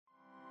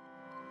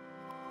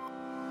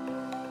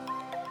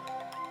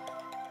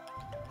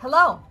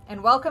Hello,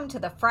 and welcome to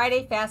the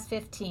Friday Fast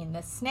 15,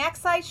 the snack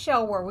size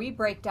show where we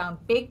break down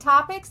big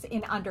topics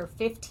in under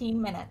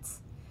 15 minutes.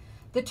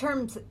 The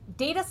terms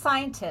data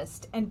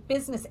scientist and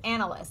business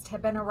analyst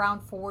have been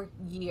around for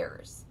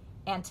years.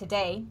 And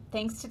today,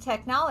 thanks to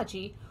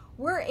technology,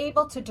 we're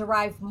able to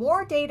derive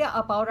more data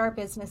about our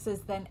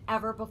businesses than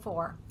ever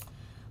before.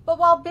 But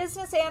while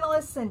business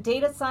analysts and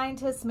data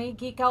scientists may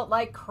geek out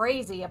like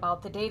crazy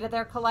about the data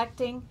they're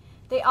collecting,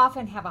 they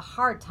often have a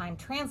hard time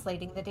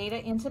translating the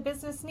data into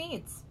business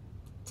needs.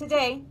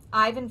 Today,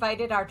 I've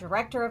invited our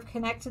Director of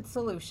Connected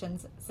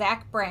Solutions,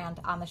 Zach Brand,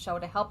 on the show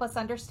to help us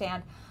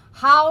understand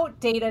how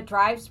data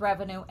drives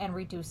revenue and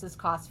reduces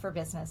costs for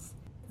business.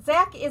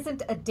 Zach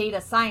isn't a data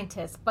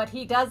scientist, but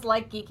he does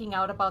like geeking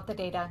out about the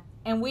data,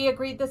 and we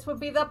agreed this would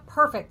be the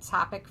perfect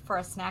topic for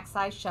a snack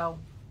size show.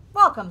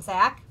 Welcome,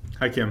 Zach.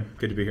 Hi, Kim.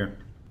 Good to be here.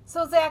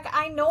 So, Zach,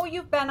 I know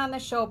you've been on the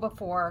show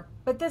before,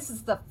 but this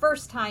is the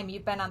first time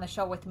you've been on the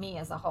show with me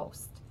as a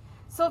host.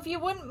 So if you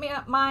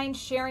wouldn't mind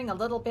sharing a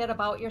little bit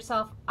about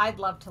yourself, I'd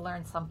love to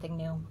learn something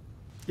new.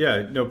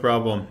 Yeah, no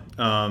problem.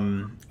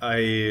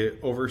 I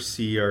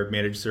oversee our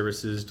managed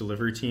services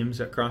delivery teams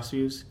at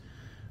Crossviews.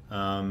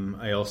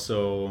 I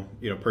also,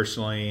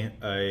 personally,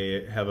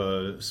 I have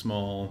a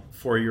small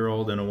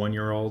 4-year-old and a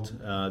 1-year-old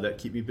that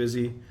keep me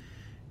busy.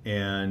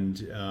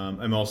 And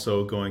I'm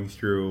also going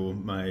through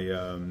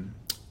my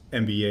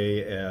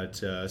MBA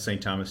at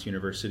St. Thomas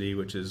University,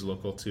 which is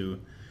local to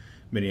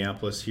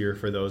Minneapolis here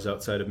for those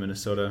outside of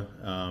Minnesota.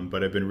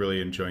 But I've been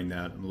really enjoying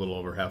that. I'm a little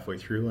over halfway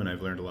through, and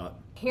I've learned a lot.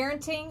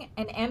 Parenting,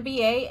 an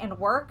MBA, and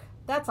work,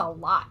 that's a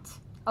lot.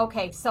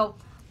 Okay, so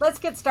let's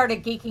get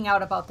started geeking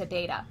out about the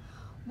data.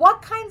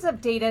 What kinds of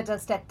data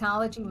does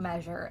technology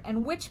measure,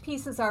 and which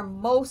pieces are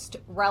most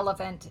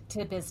relevant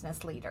to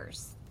business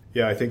leaders?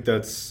 Yeah, I think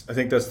that's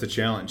the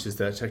challenge, is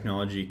that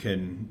technology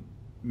can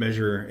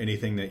measure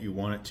anything that you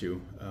want it to.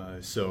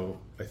 So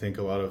I think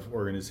a lot of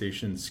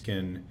organizations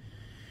can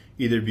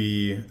either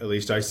be, at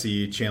least I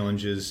see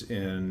challenges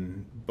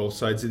in both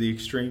sides of the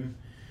extreme.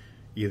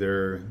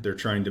 Either they're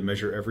trying to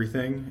measure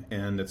everything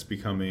and it's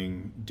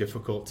becoming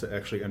difficult to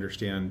actually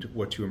understand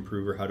what to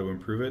improve or how to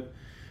improve it.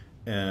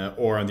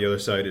 Or on the other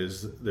side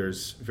is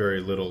there's very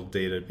little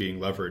data being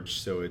leveraged.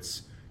 So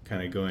it's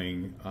kind of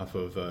going off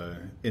of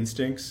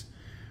instincts,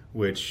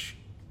 which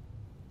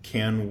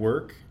can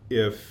work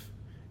if,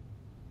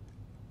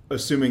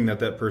 assuming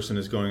that person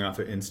is going off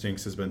of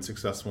instincts has been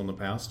successful in the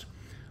past.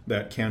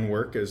 That can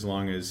work as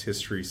long as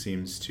history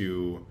seems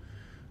to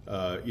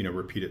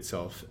repeat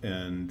itself,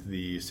 and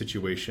the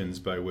situations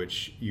by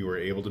which you are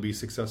able to be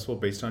successful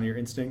based on your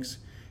instincts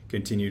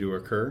continue to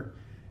occur.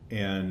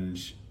 And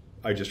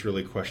I just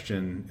really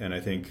question, and I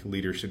think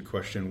leaders should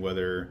question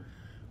whether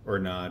or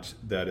not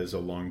that is a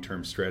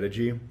long-term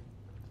strategy.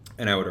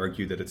 And I would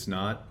argue that it's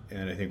not.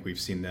 And I think we've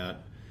seen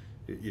that,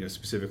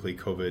 specifically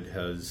COVID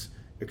has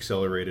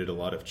accelerated a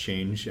lot of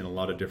change in a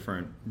lot of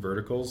different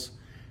verticals.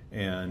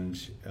 And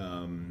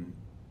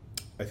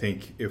I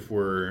think if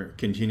we're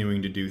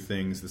continuing to do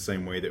things the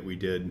same way that we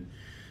did,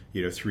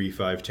 3,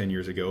 5, 10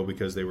 years ago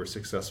because they were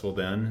successful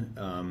then,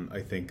 I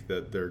think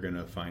that they're going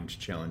to find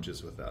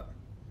challenges with that.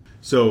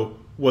 So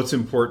what's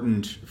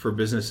important for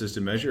businesses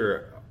to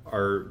measure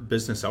are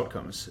business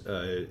outcomes.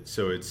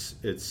 So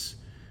it's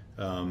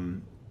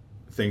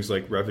things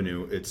like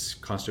revenue, it's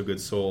cost of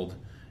goods sold,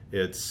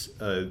 it's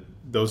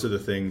those are the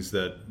things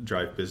that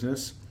drive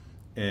business.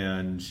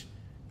 And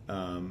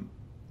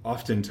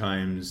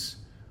oftentimes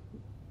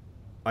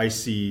I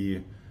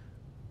see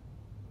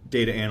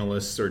data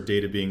analysts or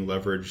data being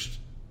leveraged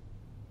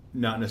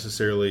not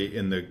necessarily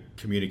in the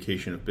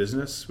communication of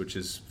business, which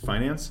is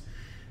finance.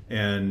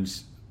 And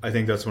I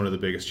think that's one of the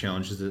biggest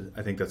challenges.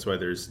 I think that's why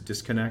there's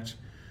disconnect.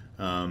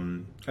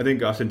 I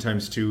think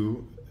oftentimes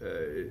too,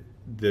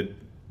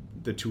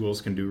 the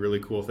tools can do really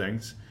cool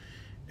things.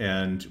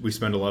 And we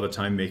spend a lot of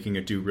time making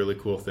it do really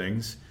cool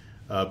things,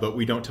 but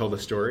we don't tell the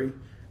story.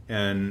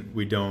 And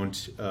we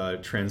don't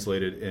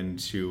translate it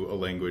into a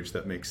language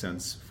that makes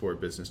sense for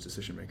business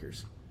decision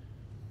makers.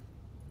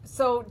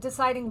 So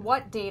deciding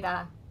what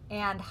data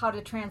and how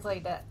to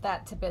translate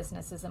that to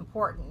business is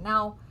important.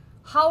 Now,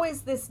 how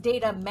is this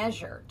data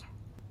measured?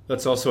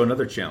 That's also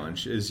another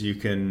challenge, is you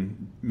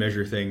can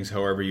measure things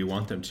however you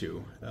want them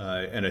to.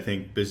 And I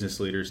think business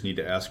leaders need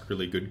to ask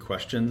really good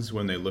questions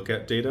when they look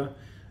at data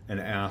and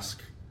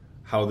ask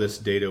how this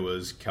data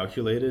was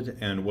calculated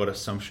and what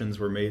assumptions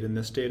were made in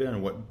this data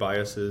and what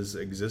biases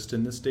exist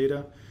in this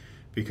data,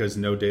 because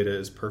no data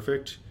is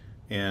perfect.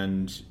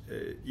 And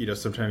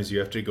sometimes you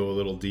have to go a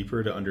little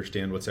deeper to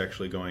understand what's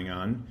actually going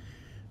on.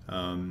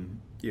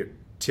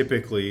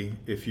 Typically,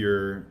 if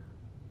you're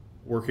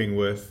working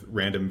with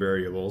random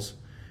variables,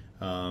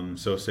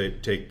 so say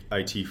take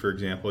IT for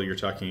example, you're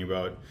talking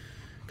about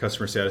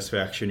customer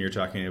satisfaction, you're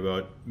talking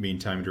about mean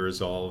time to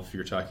resolve,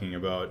 you're talking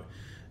about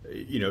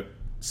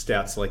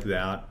stats like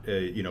that,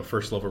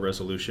 first level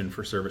resolution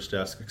for service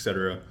desk, et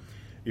cetera.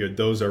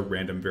 Those are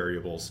random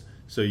variables.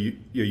 So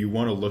you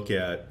want to look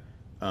at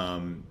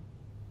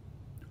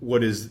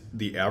what is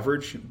the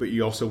average, but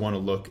you also want to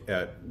look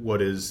at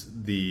what is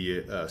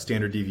the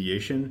standard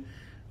deviation.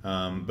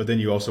 But then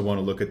you also want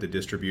to look at the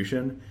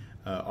distribution.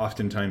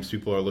 Oftentimes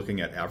people are looking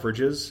at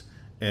averages,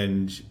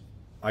 and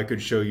I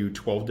could show you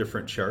 12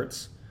 different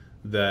charts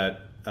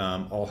that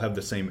all have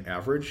the same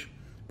average.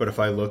 But if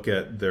I look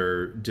at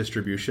their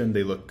distribution,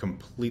 they look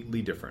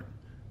completely different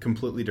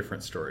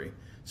story.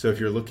 So if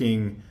you're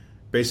looking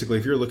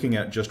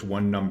at just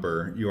one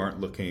number, you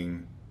aren't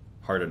looking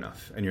hard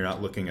enough, and you're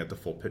not looking at the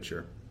full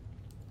picture.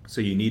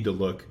 So you need to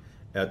look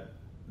at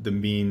the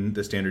mean,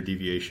 the standard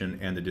deviation,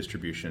 and the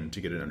distribution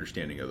to get an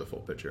understanding of the full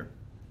picture.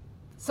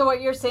 So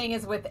what you're saying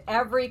is with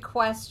every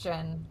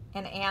question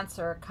and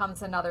answer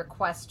comes another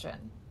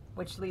question,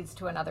 which leads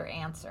to another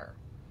answer.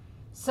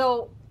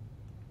 So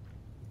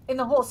in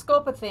the whole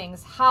scope of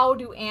things, how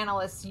do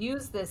analysts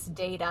use this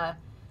data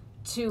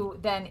to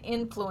then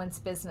influence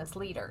business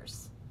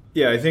leaders?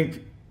 Yeah, I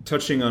think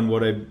touching on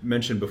what I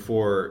mentioned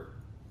before,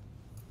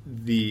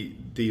 the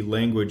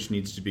language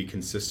needs to be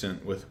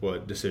consistent with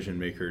what decision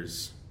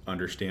makers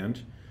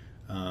understand.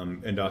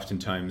 And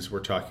oftentimes we're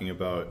talking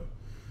about,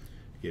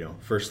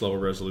 first level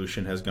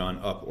resolution has gone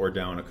up or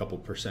down a couple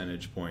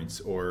percentage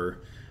points, or,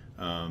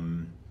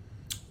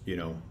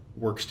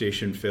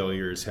 workstation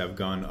failures have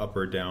gone up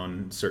or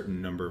down a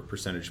certain number of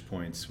percentage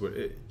points.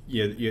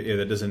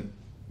 That doesn't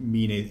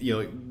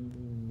mean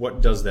what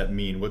does that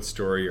mean? What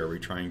story are we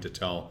trying to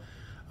tell?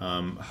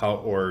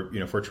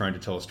 If we're trying to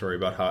tell a story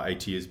about how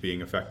IT is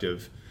being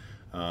effective,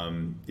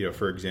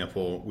 for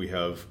example, we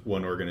have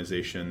one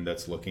organization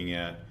that's looking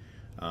at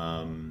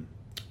a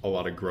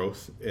lot of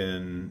growth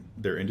in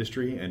their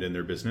industry and in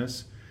their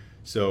business.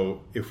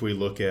 So if we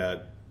look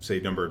at, say,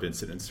 number of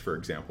incidents, for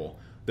example,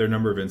 their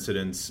number of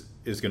incidents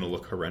is going to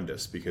look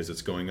horrendous because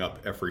it's going up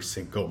every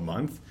single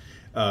month.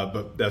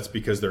 But that's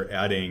because they're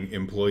adding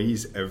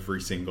employees every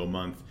single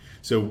month.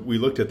 So we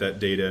looked at that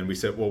data and we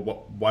said,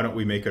 well, why don't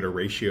we make it a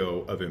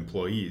ratio of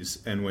employees?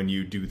 And when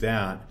you do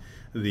that,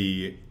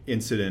 the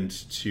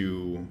incident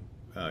to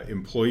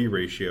employee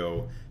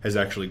ratio has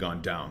actually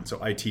gone down.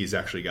 So IT has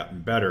actually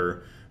gotten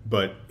better.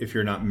 But if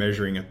you're not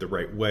measuring it the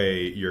right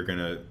way, you're going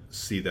to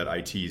see that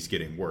IT is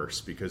getting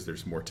worse because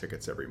there's more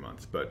tickets every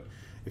month. But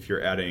if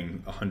you're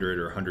adding 100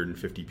 or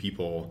 150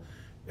 people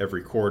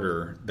every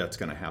quarter, that's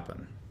going to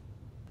happen.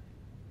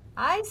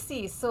 I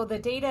see. So the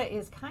data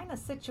is kind of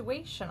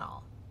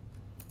situational.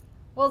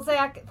 Well,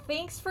 Zach,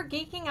 thanks for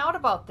geeking out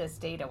about this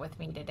data with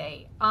me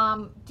today.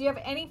 Do you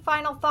have any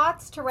final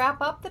thoughts to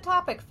wrap up the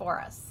topic for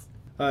us?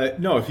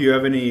 No, if you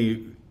have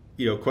any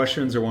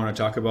questions or want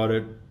to talk about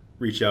it,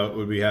 reach out.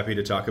 We'd be happy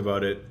to talk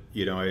about it.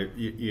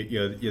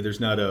 There's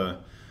not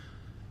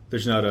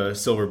a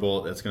silver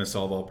bullet that's going to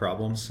solve all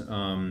problems.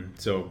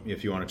 So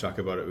if you want to talk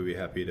about it, we'd be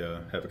happy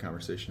to have a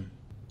conversation.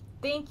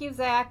 Thank you,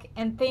 Zach,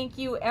 and thank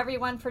you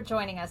everyone for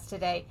joining us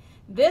today.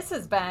 This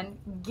has been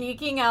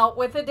Geeking Out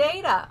with the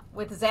Data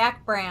with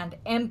Zach Brand,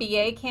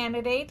 MBA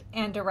candidate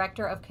and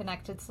Director of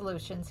Connected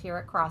Solutions here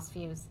at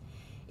CrossFuse.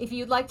 If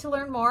you'd like to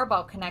learn more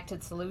about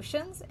connected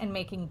solutions and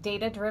making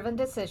data-driven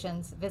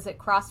decisions, visit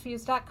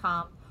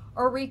crossfuse.com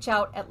or reach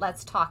out at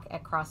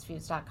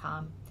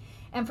letstalk@crossfuse.com.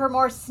 And for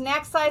more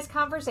snack-sized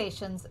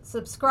conversations,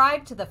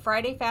 subscribe to the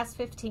Friday Fast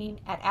 15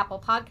 at Apple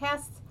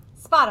Podcasts,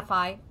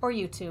 Spotify, or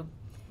YouTube.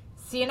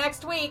 See you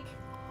next week.